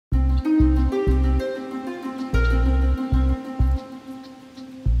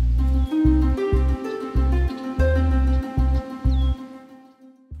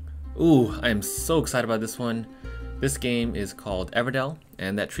Ooh, I am so excited about this one. This game is called Everdell,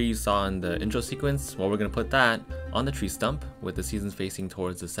 and that tree you saw in the intro sequence, well, we're going to put that on the tree stump with the seasons facing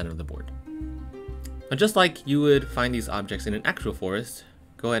towards the center of the board. Now, just like you would find these objects in an actual forest,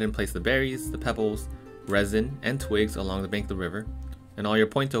 go ahead and place the berries, the pebbles, resin, and twigs along the bank of the river, and all your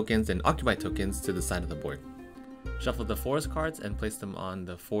point tokens and occupy tokens to the side of the board. Shuffle the forest cards and place them on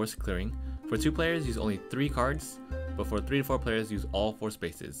the forest clearing. For 2 players, use only 3 cards, but for 3 to 4 players, use all 4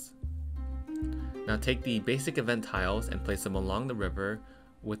 spaces. Now take the basic event tiles and place them along the river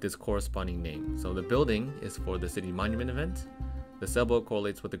with its corresponding name. So the building is for the city monument event, the sailboat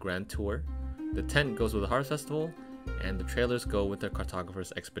correlates with the grand tour, the tent goes with the harvest festival, and the trailers go with the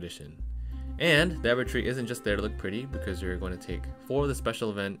cartographer's expedition. And the Ever tree isn't just there to look pretty, because you're going to take 4 of the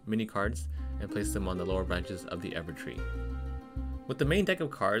special event mini cards and place them on the lower branches of the Ever tree. With the main deck of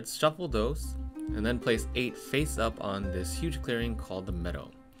cards, shuffle those and then place 8 face up on this huge clearing called the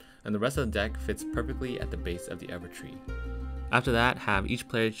meadow, and the rest of the deck fits perfectly at the base of the Ever tree. After that, have each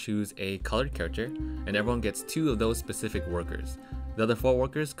player choose a colored character, and everyone gets 2 of those specific workers. The other 4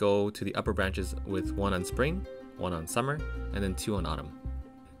 workers go to the upper branches with 1 on spring, 1 on summer, and then 2 on autumn.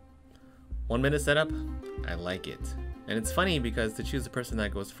 1 minute setup? I like it. And it's funny because to choose the person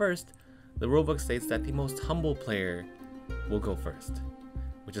that goes first, the rulebook states that the most humble player will go first,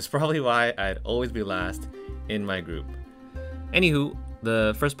 which is probably why I'd always be last in my group. Anywho,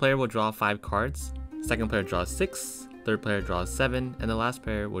 the first player will draw 5 cards, second player draws 6, third player draws 7, and the last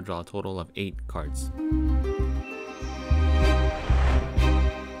player will draw a total of 8 cards.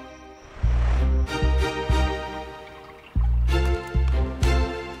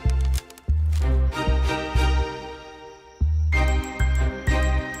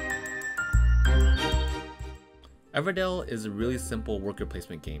 Everdell is a really simple worker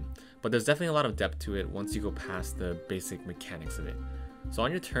placement game, but there's definitely a lot of depth to it once you go past the basic mechanics of it. So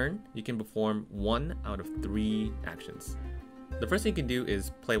on your turn, you can perform 1 out of 3 actions. The first thing you can do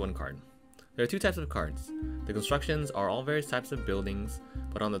is play 1 card. There are 2 types of cards. The constructions are all various types of buildings,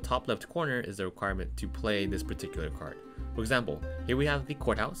 but on the top left corner is the requirement to play this particular card. For example, here we have the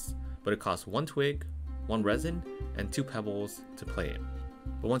courthouse, but it costs 1 twig, 1 resin, and 2 pebbles to play it.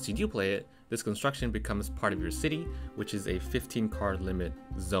 But once you do play it, this construction becomes part of your city, which is a 15 card limit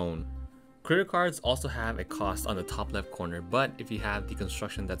zone. Critter cards also have a cost on the top left corner, but if you have the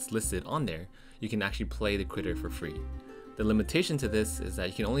construction that's listed on there, you can actually play the critter for free. The limitation to this is that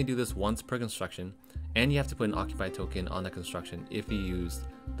you can only do this once per construction, and you have to put an occupy token on that construction if you use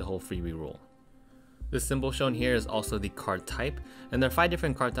the whole freebie rule. This symbol shown here is also the card type, and there are 5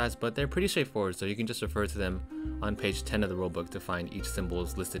 different card types, but they're pretty straightforward, so you can just refer to them on page 10 of the rulebook to find each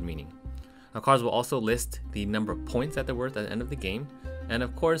symbol's listed meaning. Now, cards will also list the number of points that they're worth at the end of the game, and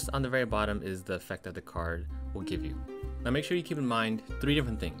of course on the very bottom is the effect that the card will give you. Now make sure you keep in mind 3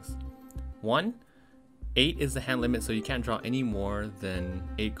 different things. 1, 8 is the hand limit, so you can't draw any more than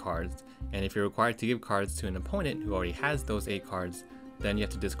 8 cards, and if you're required to give cards to an opponent who already has those 8 cards, then you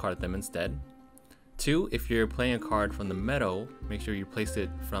have to discard them instead. 2, if you're playing a card from the meadow, make sure you place it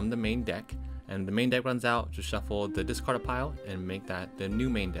from the main deck, and the main deck runs out, just shuffle the discarded pile and make that the new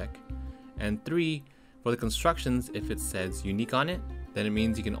main deck. And 3, for the constructions, if it says unique on it, then it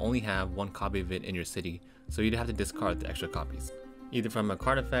means you can only have 1 copy of it in your city, so you'd have to discard the extra copies, either from a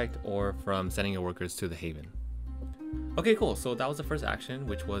card effect or from sending your workers to the haven. Okay, cool, so that was the first action,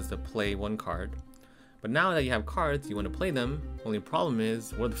 which was to play 1 card. But now that you have cards, you want to play them, only problem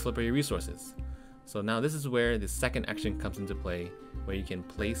is, where the flip are your resources? So now this is where the second action comes into play, where you can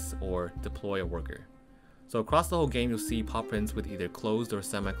place or deploy a worker. So across the whole game, you'll see paw prints with either closed or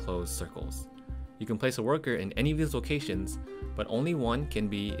semi-closed circles. You can place a worker in any of these locations, but only one can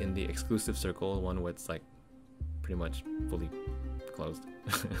be in the exclusive circle, one where it's like pretty much fully closed.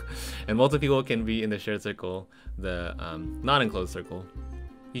 And multiple people can be in the shared circle, the not enclosed circle.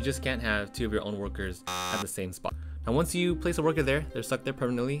 You just can't have 2 of your own workers at the same spot. Now once you place a worker there, they're stuck there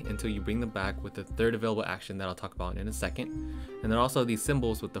permanently until you bring them back with the 3rd available action that I'll talk about in a second. And there are also these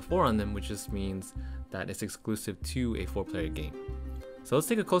symbols with the 4 on them, which just means that it's exclusive to a 4-player game. So let's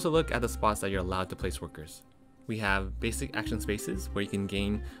take a closer look at the spots that you're allowed to place workers. We have basic action spaces where you can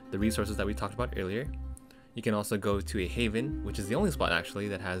gain the resources that we talked about earlier. You can also go to a haven, which is the only spot actually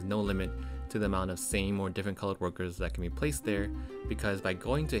that has no limit to the amount of same or different colored workers that can be placed there, because by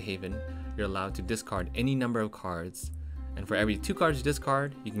going to a haven, you're allowed to discard any number of cards, and for every 2 cards you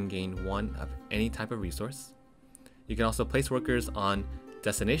discard, you can gain 1 of any type of resource. You can also place workers on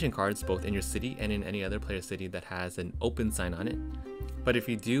destination cards both in your city and in any other player's city that has an open sign on it. But if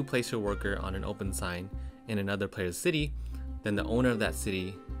you do place your worker on an open sign in another player's city, then the owner of that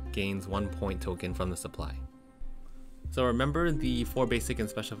city gains 1 point token from the supply. So remember the 4 basic and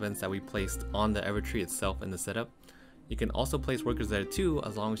special events that we placed on the Ever tree itself in the setup? You can also place workers there too,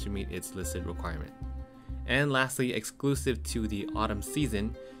 as long as you meet its listed requirement. And lastly, exclusive to the autumn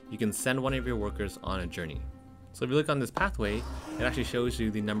season, you can send one of your workers on a journey. So if you look on this pathway, it actually shows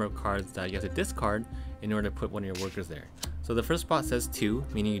you the number of cards that you have to discard in order to put one of your workers there. So the first spot says 2,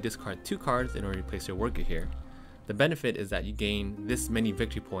 meaning you discard 2 cards in order to place your worker here. The benefit is that you gain this many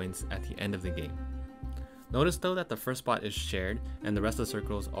victory points at the end of the game. Notice though that the first spot is shared and the rest of the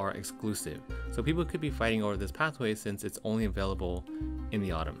circles are exclusive, so people could be fighting over this pathway since it's only available in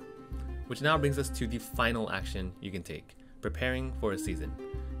the autumn. Which now brings us to the final action you can take, preparing for a season.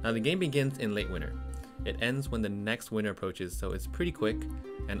 Now the game begins in late winter. It ends when the next winter approaches, so it's pretty quick,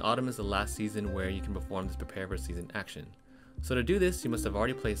 and autumn is the last season where you can perform this prepare for season action. So to do this, you must have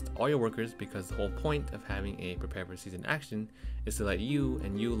already placed all your workers, because the whole point of having a prepare for season action is to let you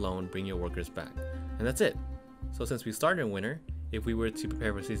and you alone bring your workers back. And that's it. So since we started in winter, if we were to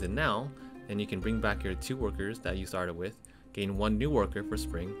prepare for season now, then you can bring back your 2 workers that you started with, gain 1 new worker for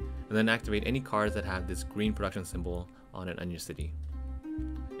spring, and then activate any cards that have this green production symbol on it on your city.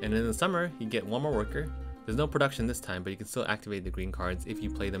 And in the summer, you get 1 more worker. There's no production this time, but you can still activate the green cards if you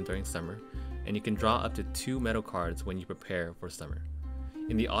play them during summer, and you can draw up to 2 metal cards when you prepare for summer.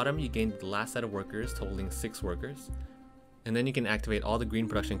 In the autumn, you gain the last set of workers totaling 6 workers, and then you can activate all the green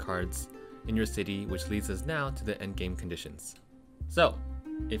production cards in your city, which leads us now to the endgame conditions. So,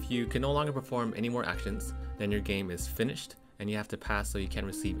 if you can no longer perform any more actions, then your game is finished and you have to pass, so you can't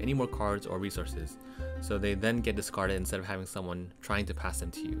receive any more cards or resources. So they then get discarded instead of having someone trying to pass them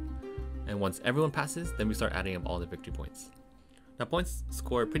to you. And once everyone passes, then we start adding up all the victory points. Now points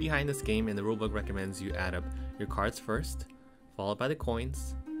score pretty high in this game, and the rulebook recommends you add up your cards first, followed by the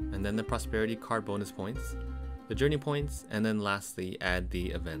coins, and then the prosperity card bonus points, the journey points, and then lastly add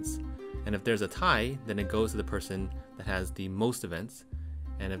the events. And if there's a tie, then it goes to the person that has the most events,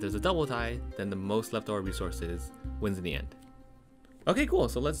 and if there's a double tie, then the most leftover resources wins in the end. Okay, cool,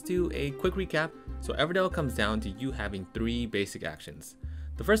 so let's do a quick recap. So Everdell comes down to you having 3 basic actions.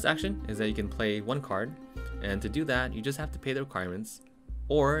 The first action is that you can play 1 card, and to do that you just have to pay the requirements,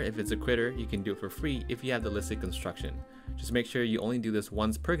 or if it's a critter you can do it for free if you have the listed construction. Just make sure you only do this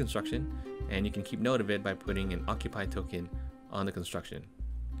once per construction, and you can keep note of it by putting an occupy token on the construction.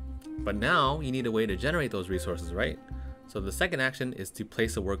 But now you need a way to generate those resources, right? So the second action is to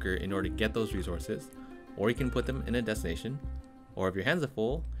place a worker in order to get those resources, or you can put them in a destination, or if your hands are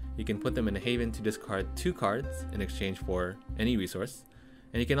full, you can put them in a haven to discard 2 cards in exchange for any resource.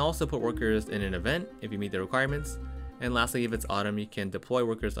 And you can also put workers in an event if you meet the requirements. And lastly, if it's autumn, you can deploy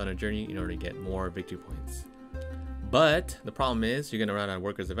workers on a journey in order to get more victory points. But the problem is you're going to run out of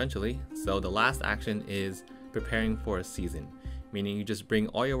workers eventually. So the last action is preparing for a season, meaning you just bring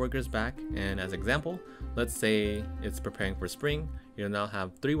all your workers back. And as an example, let's say it's preparing for spring. You'll now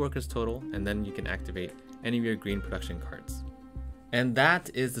have 3 workers total, and then you can activate any of your green production cards. And that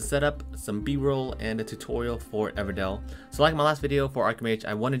is the setup, some B-roll, and a tutorial for Everdell. So like my last video for Archmage,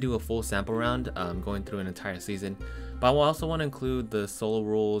 I want to do a full sample round, going through an entire season. But I will also want to include the solo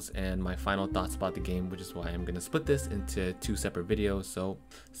rules and my final thoughts about the game, which is why I'm going to split this into 2 separate videos. So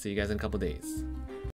see you guys in a couple days.